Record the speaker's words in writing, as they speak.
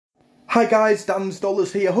Hi guys, Dan's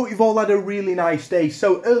Dollars here. Hope you've all had a really nice day.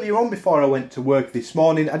 So earlier on before I went to work this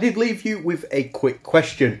morning, I did leave you with a quick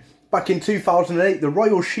question. Back in 2008, the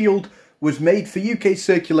Royal Shield was made for UK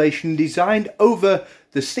circulation, designed over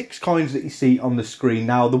the 6 coins that you see on the screen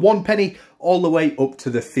now, the 1 penny all the way up to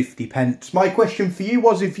the 50 pence. My question for you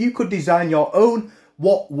was, if you could design your own,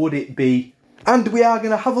 what would it be? And we are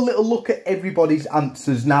going to have a little look at everybody's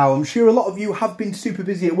answers now. I'm sure a lot of you have been super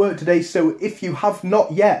busy at work today, so if you have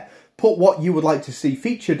not yet, put what you would like to see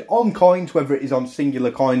featured on coins, whether it is on singular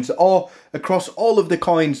coins or across all of the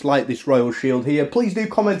coins like this Royal Shield here. Please do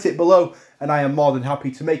comment it below and I am more than happy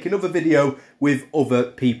to make another video with other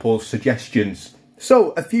people's suggestions.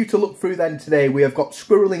 So, a few to look through then today. We have got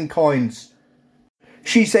Squirreling Coins.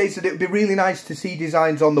 She says that it would be really nice to see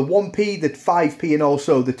designs on the 1p, the 5p and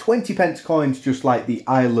also the 20 pence coins, just like the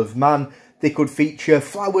Isle of Man. They could feature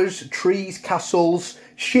flowers, trees, castles,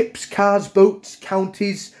 ships, cars, boats,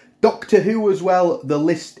 counties, Doctor Who as well. The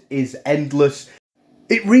list is endless.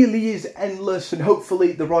 It really is endless, and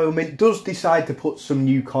hopefully the Royal Mint does decide to put some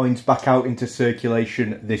new coins back out into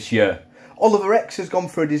circulation this year. Oliver X has gone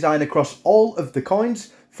for a design across all of the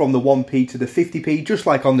coins, from the 1p to the 50p, just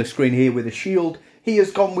like on the screen here with a shield. He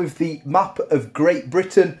has gone with the map of Great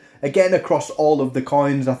Britain, again across all of the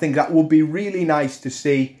coins. I think that would be really nice to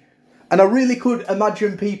see. And I really could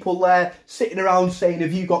imagine people there sitting around saying,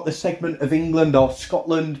 have you got the segment of England or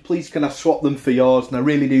Scotland? Please can I swap them for yours? And I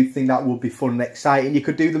really do think that would be fun and exciting. You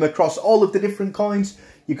could do them across all of the different coins.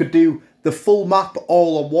 You could do the full map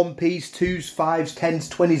all on 1p's, 2s, 5s, 10s,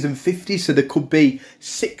 20s and 50s. So there could be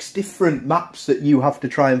 6 different maps that you have to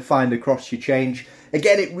try and find across your change.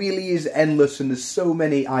 Again, it really is endless and there's so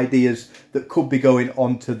many ideas that could be going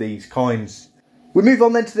onto these coins. We move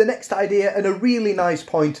on then to the next idea, and a really nice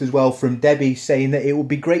point as well from Debbie, saying that it would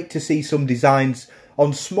be great to see some designs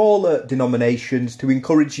on smaller denominations to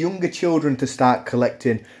encourage younger children to start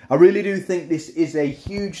collecting. I really do think this is a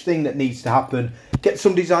huge thing that needs to happen. Get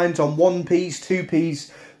some designs on 1p's,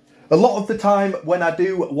 2p's. A lot of the time when I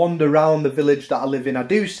do wander around the village that I live in, I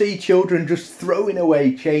do see children just throwing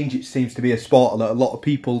away change. It seems to be a sport that a lot of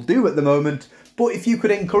people do at the moment. But if you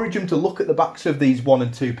could encourage them to look at the backs of these 1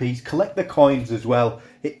 and 2p's, collect the coins as well,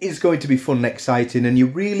 it is going to be fun and exciting, and you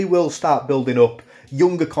really will start building up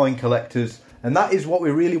younger coin collectors, and that is what we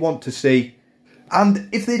really want to see. And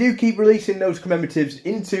if they do keep releasing those commemoratives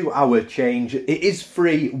into our change, it is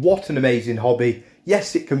free. What an amazing hobby.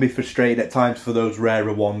 Yes, it can be frustrating at times for those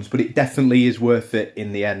rarer ones, but it definitely is worth it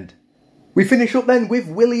in the end. We finish up then with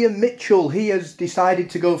William Mitchell. He has decided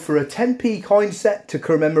to go for a 10p coin set to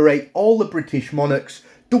commemorate all the British monarchs.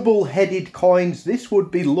 Double-headed coins. This would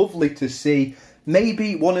be lovely to see.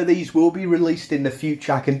 Maybe one of these will be released in the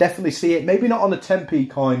future. I can definitely see it. Maybe not on a 10p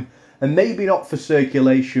coin and maybe not for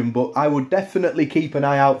circulation, but I would definitely keep an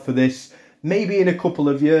eye out for this. Maybe in a couple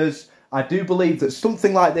of years. I do believe that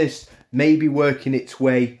something like this may be working its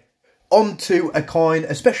way onto a coin,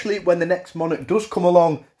 especially when the next monarch does come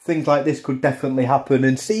along. Things like this could definitely happen,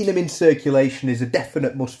 and seeing them in circulation is a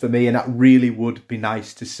definite must for me, and that really would be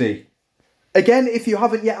nice to see. Again, if you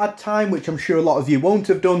haven't yet had time, which I'm sure a lot of you won't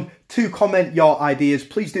have done, to comment your ideas,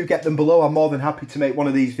 please do get them below. I'm more than happy to make one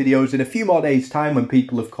of these videos in a few more days' time when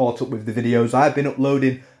people have caught up with the videos. I've been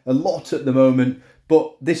uploading a lot at the moment,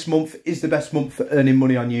 but this month is the best month for earning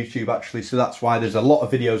money on YouTube actually, so that's why there's a lot of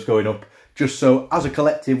videos going up, just so as a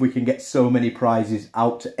collective we can get so many prizes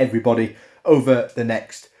out to everybody over the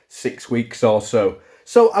next 6 weeks or so.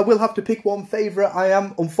 So I will have to pick one favourite. I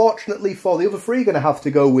am, unfortunately for the other 3, going to have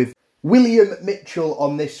to go with William Mitchell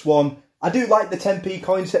on this one. I do like the 10p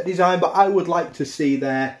coin set design, but I would like to see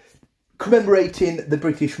there commemorating the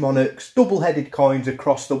British monarchs, double-headed coins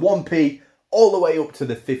across the 1p all the way up to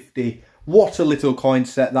the 50. What a little coin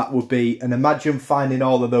set that would be, and imagine finding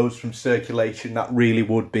all of those from circulation. That really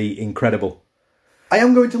would be incredible. I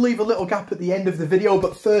am going to leave a little gap at the end of the video,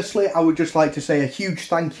 but firstly I would just like to say a huge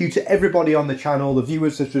thank you to everybody on the channel, the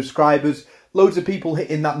viewers, the subscribers, loads of people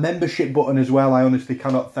hitting that membership button as well. I honestly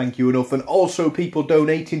cannot thank you enough, and also people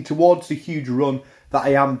donating towards the huge run that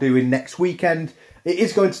I am doing next weekend. It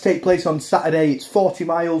is going to take place on Saturday. It's 40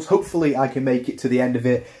 miles. Hopefully I can make it to the end of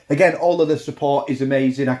it. Again, all of the support is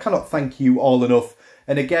amazing. I cannot thank you all enough.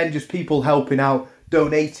 And again, just people helping out,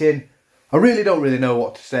 donating. I really don't know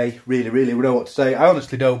what to say. Really know what to say. I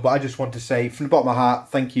honestly don't, but I just want to say from the bottom of my heart,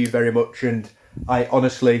 thank you very much. And I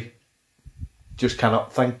honestly just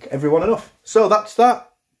cannot thank everyone enough. So that's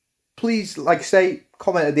that. Please, like I say,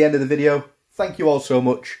 comment at the end of the video. Thank you all so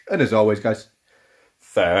much. And as always, guys,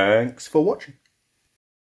 thanks for watching.